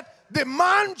Lord said? The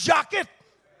man jacket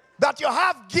that you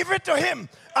have, give it to him.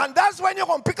 And that's when you're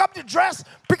going to pick up the dress,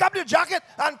 pick up the jacket,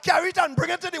 and carry it and bring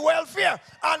it to the welfare.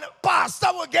 And pastor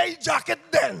will get his jacket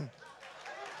then.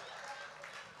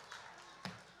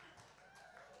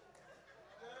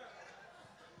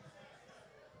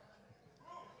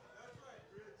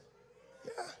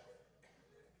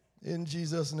 Yeah. In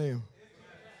Jesus' name.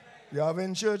 You have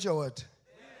in church or what?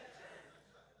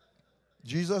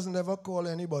 Jesus never called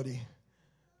anybody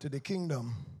to the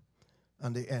kingdom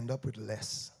and they end up with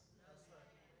less.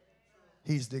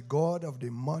 He's the God of the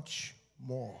much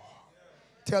more.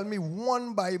 Tell me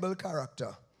one Bible character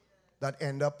that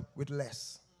end up with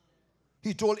less.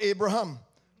 He told Abraham,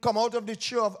 come out of the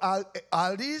Ur of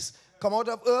Chaldees, come out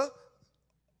of Ur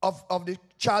of the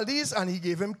Chaldees, and he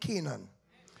gave him Canaan.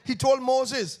 He told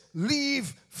Moses,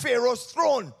 leave Pharaoh's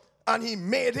throne, and he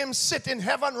made him sit in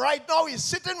heaven. Right now he's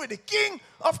sitting with the King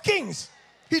of Kings.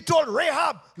 He told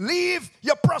Rahab, leave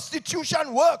your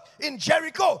prostitution work in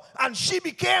Jericho, and she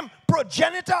became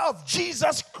progenitor of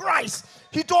Jesus Christ.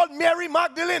 He told Mary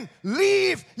Magdalene,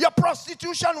 leave your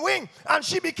prostitution wing, and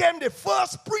she became the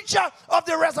first preacher of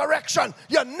the resurrection.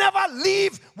 You never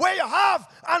leave where you have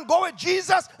and go with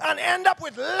Jesus and end up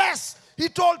with less. He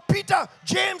told Peter,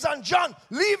 James, and John,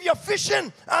 leave your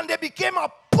fishing, and they became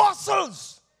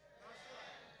apostles.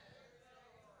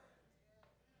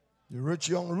 The rich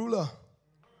young ruler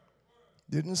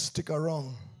didn't stick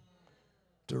around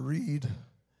to read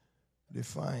the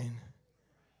fine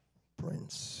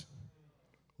prints.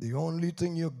 The only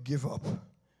thing you give up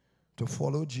to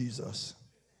follow Jesus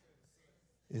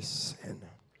is sin.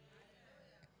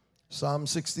 Psalm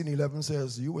 16:11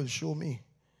 says, you will show me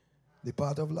the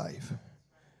path of life.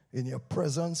 In your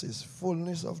presence is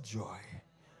fullness of joy.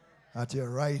 At your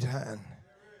right hand,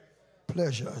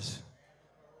 pleasures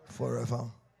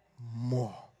forevermore.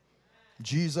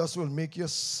 Jesus will make you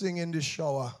sing in the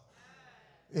shower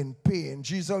in pain.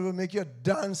 Jesus will make you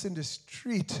dance in the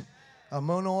street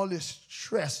Among all this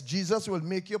stress, Jesus will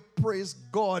make you praise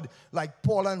God like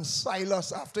Paul and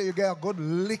Silas after you get a good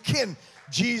licking.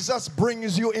 Jesus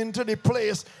brings you into the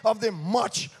place of the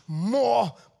much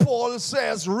more. Paul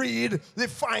says, read the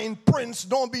fine prints.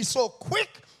 Don't be so quick.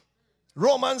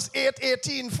 Romans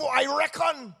 8:18, for I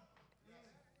reckon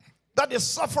that the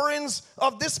sufferings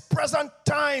of this present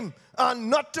time are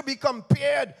not to be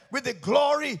compared with the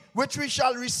glory which we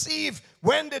shall receive.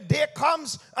 When the day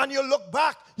comes and you look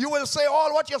back, you will say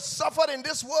all what you suffered in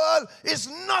this world is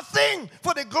nothing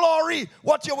for the glory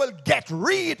what you will get.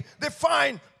 Read the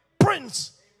fine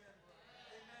prints.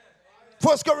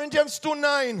 1 Corinthians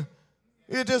 2:9,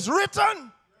 it is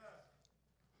written,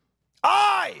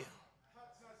 I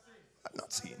have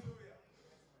not seen,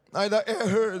 neither ear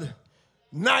heard,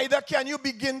 neither can you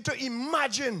begin to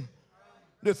imagine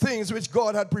the things which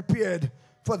God had prepared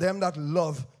for them that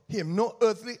love him. No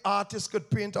earthly artist could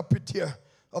paint a picture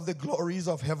of the glories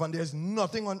of heaven. There's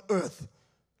nothing on earth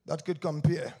that could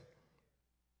compare.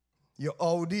 Your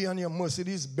Audi and your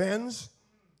Mercedes Benz,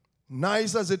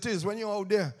 nice as it is, when you're out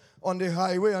there on the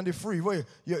highway and the freeway,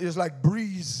 it's like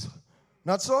breeze.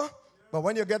 Not so? But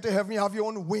when you get to heaven, you have your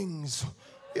own wings.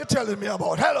 You're telling me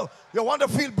about. Hello, you want to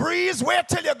feel breeze? Wait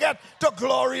till you get to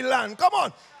glory land. Come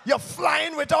on. You're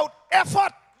flying without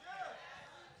effort.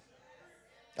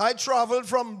 I traveled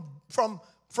from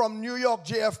New York,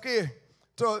 JFK,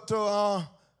 to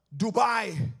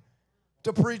Dubai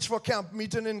to preach for camp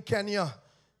meeting in Kenya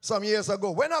some years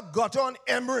ago. When I got on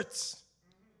Emirates,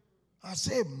 I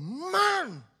said,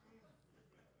 man,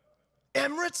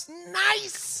 Emirates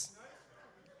nice.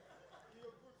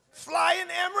 Flying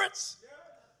Emirates.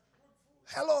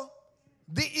 Hello.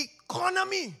 The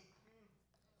economy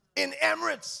in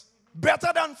Emirates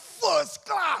better than first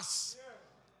class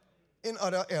in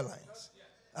other airlines.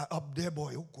 Up there,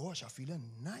 boy, oh gosh, I'm feeling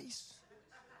nice.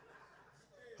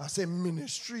 I say,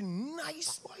 ministry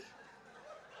nice, boy.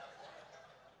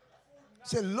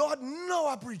 Say, Lord, no,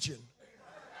 I'm preaching.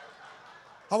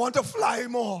 I want to fly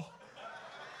more.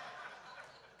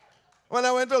 When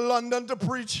I went to London to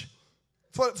preach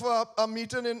for a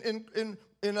meeting in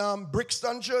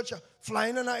Brixton Church,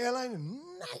 flying in an airline,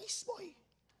 nice, boy.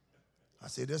 I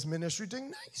say, this ministry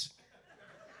thing nice.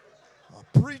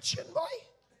 I'm preaching, boy.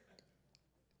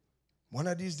 One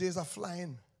of these days I'm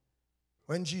flying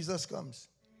when Jesus comes.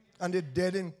 And the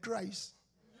dead in Christ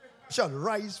shall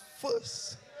rise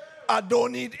first. I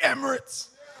don't need Emirates.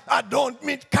 I don't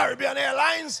need Caribbean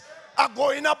Airlines. I'm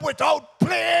going up without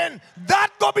plane.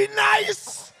 That could be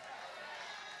nice.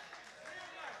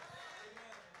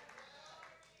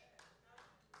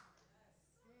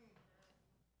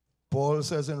 Paul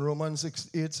says in Romans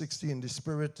 8:16, the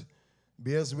Spirit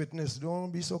bears witness.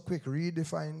 Don't be so quick. Read the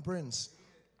fine prints.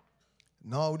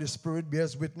 Now the Spirit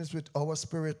bears witness with our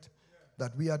spirit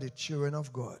that we are the children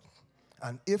of God.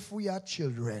 And if we are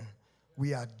children,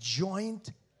 we are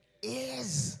joint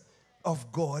heirs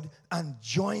of God and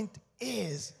joint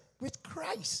heirs with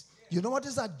Christ. You know what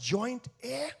is a joint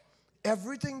heir?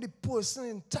 Everything the person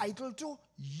entitled to,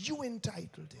 you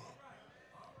entitled to.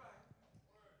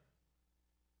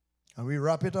 And we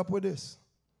wrap it up with this.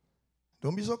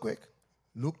 Don't be so quick.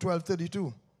 Luke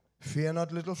 12:32. Fear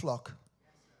not, little flock.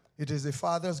 It is the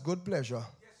Father's good pleasure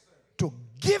to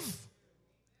give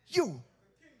you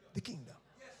the kingdom.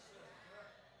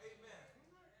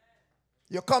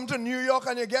 You come to New York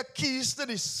and you get keys to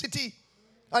the city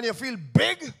and you feel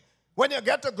big. When you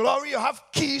get to glory, you have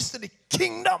keys to the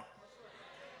kingdom.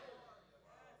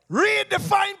 Read the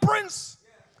fine prints.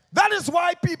 That is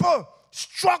why people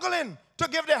struggling to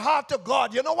give their heart to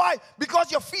God. You know why?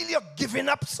 Because you feel you're giving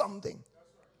up something.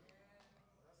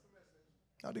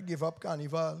 How to give up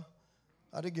carnival?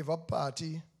 How to give up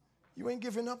party? You ain't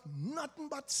giving up nothing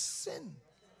but sin.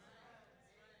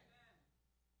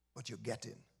 But you're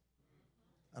getting.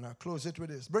 And I'll close it with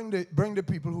this. Bring the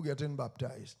people who get in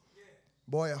baptized.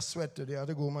 Boy, I sweat today. I have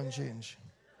to go home and change.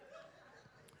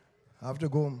 I have to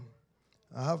go home.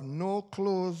 I have no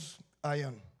clothes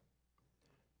iron.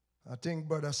 I think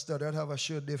Brother Studdard have a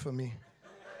shirt there for me.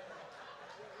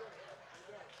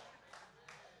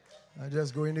 I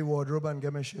just go in the wardrobe and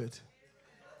get my shirt.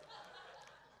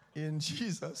 In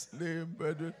Jesus' name,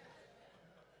 brethren.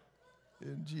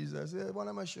 In Jesus' name. One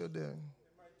of my shirt there.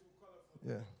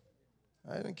 Yeah.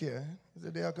 I don't care.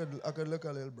 Today I could look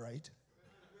a little bright.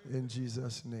 In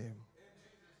Jesus' name.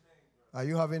 Are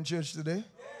you having church today?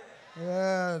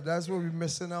 Yeah, that's what we're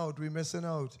missing out. We're missing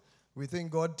out. We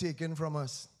think God taken from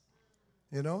us.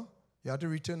 You know? You have to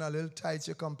return a little tithes.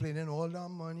 You're complaining all that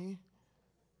money.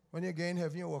 When you get in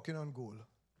heaven, you're walking on gold.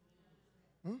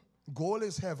 Gold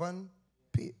is heaven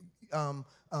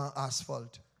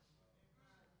asphalt.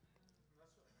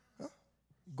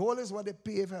 Gold is what they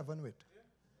pave heaven with.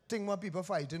 Think what people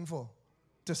fighting for.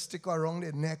 To stick around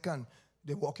their neck and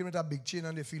they're walking with a big chain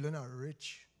and they're feeling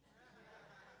rich.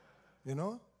 You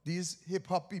know? These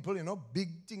hip-hop people, you know,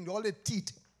 big thing, all the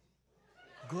teeth.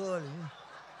 Gold. You know?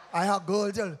 I have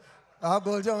gold. I have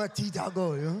gold. My teeth are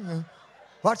gold. You know?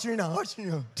 Watch me now. Watch me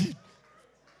now. Teeth.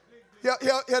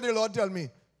 Here the Lord tell me,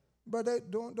 brother,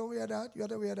 don't wear that. You have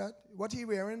to wear that. What he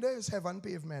wearing there is heaven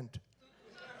pavement.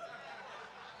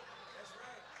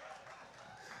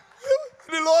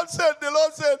 The Lord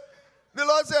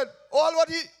said, all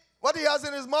what he has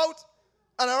in his mouth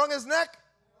and around his neck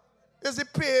is the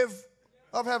pave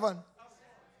of heaven.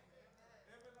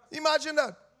 Imagine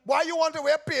that. Why you want to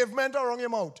wear pavement around your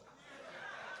mouth?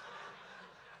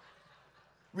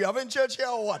 We have in church here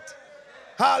or what?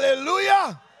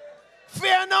 Hallelujah.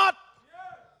 Fear not.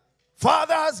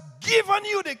 Father has given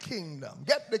you the kingdom.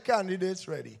 Get the candidates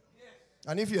ready.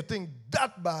 And if you think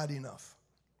that bad enough,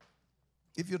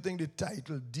 if you think the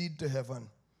title Deed to Heaven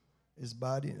is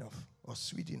bad enough or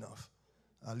sweet enough,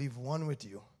 I'll leave one with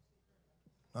you.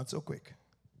 Not so quick.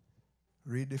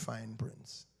 Read the fine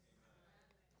prints.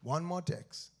 One more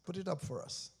text. Put it up for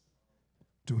us.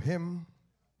 To him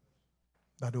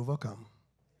that overcome,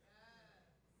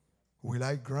 will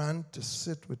I grant to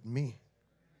sit with me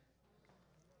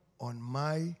on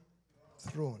my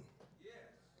throne,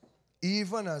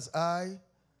 even as I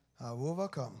have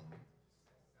overcome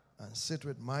and sit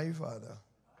with my Father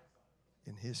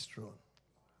in his throne.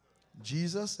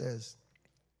 Jesus says,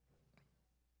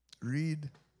 read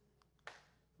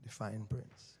the fine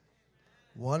prints.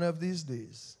 One of these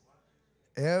days,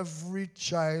 every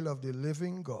child of the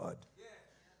living God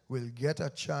will get a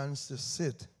chance to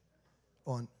sit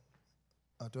on.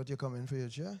 I thought you're coming for your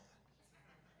chair.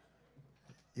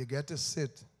 You get to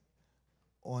sit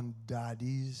on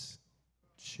Daddy's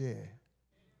chair.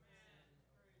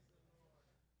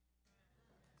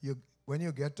 When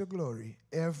you get to glory,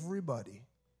 everybody,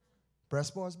 press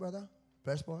pause, brother,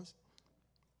 press pause.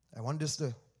 I want this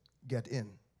to get in.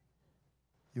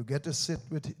 You get to sit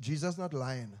with Jesus, not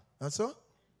lying. That's all?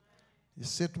 You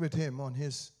sit with him on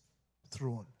his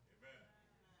throne.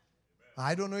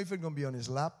 I don't know if it's going to be on his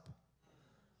lap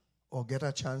or get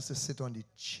a chance to sit on the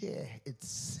chair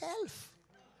itself.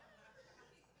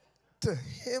 To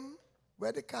him,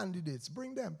 where the candidates?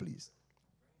 Bring them, please.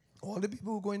 All the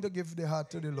people who are going to give their heart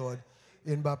to the Lord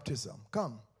in baptism,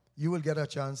 come. You will get a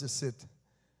chance to sit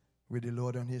with the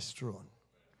Lord on his throne.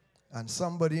 And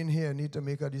somebody in here need to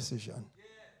make a decision.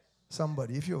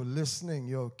 Somebody, if you're listening,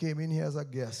 you came in here as a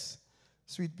guest.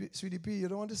 Sweetie P, you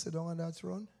don't want to sit down on that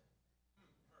throne?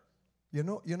 You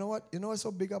know what? You know what's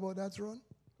so big about that throne?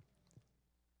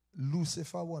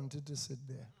 Lucifer wanted to sit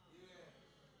there.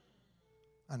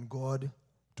 And God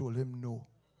told him no.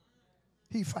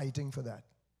 He fighting for that.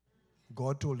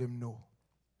 God told him no.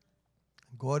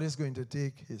 God is going to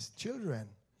take his children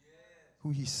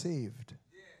who he saved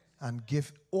and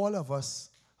give all of us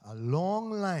a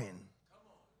long line.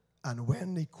 And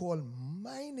when they call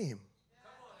my name,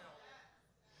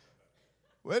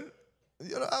 well,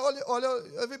 you know,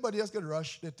 everybody else get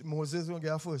rushed that Moses will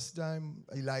get a first time,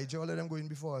 Elijah, all of them going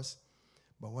before us.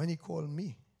 But when he called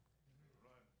me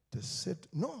to sit,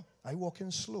 no, I walk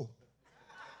in slow.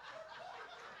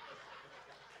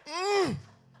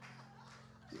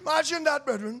 Imagine that,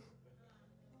 brethren.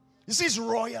 You see, it's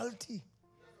royalty.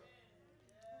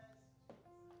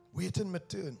 Waiting my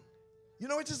turn. You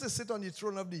know, it is to sit on the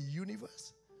throne of the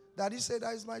universe. Daddy said,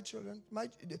 that is my children. My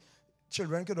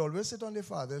children could always sit on their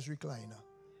father's recliner.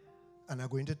 And I'm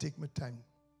going to take my time.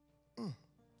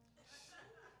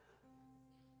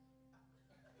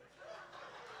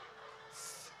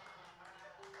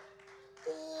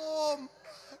 Oh, man.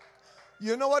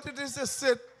 You know what it is to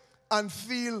sit and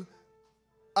feel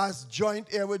as joint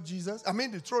heir with Jesus? I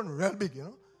mean, the throne real big, you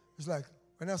know. It's like,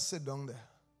 when I sit down there,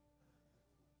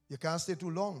 you can't stay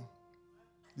too long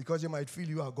because you might feel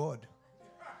you are God.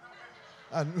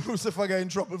 And Lucifer get in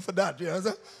trouble for that. You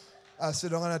know? I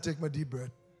sit down and I take my deep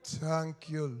breath. Thank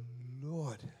you,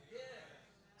 Lord.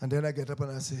 And then I get up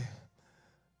and I say,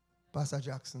 Pastor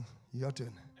Jackson, your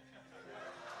turn.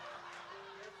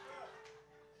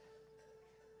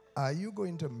 Are you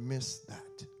going to miss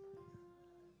that?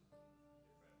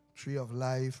 Tree of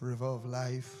life, river of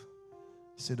life,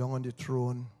 sit down on the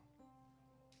throne,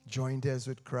 joint heirs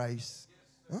with Christ.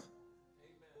 Huh?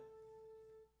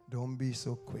 Don't be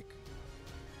so quick.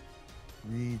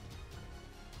 Read.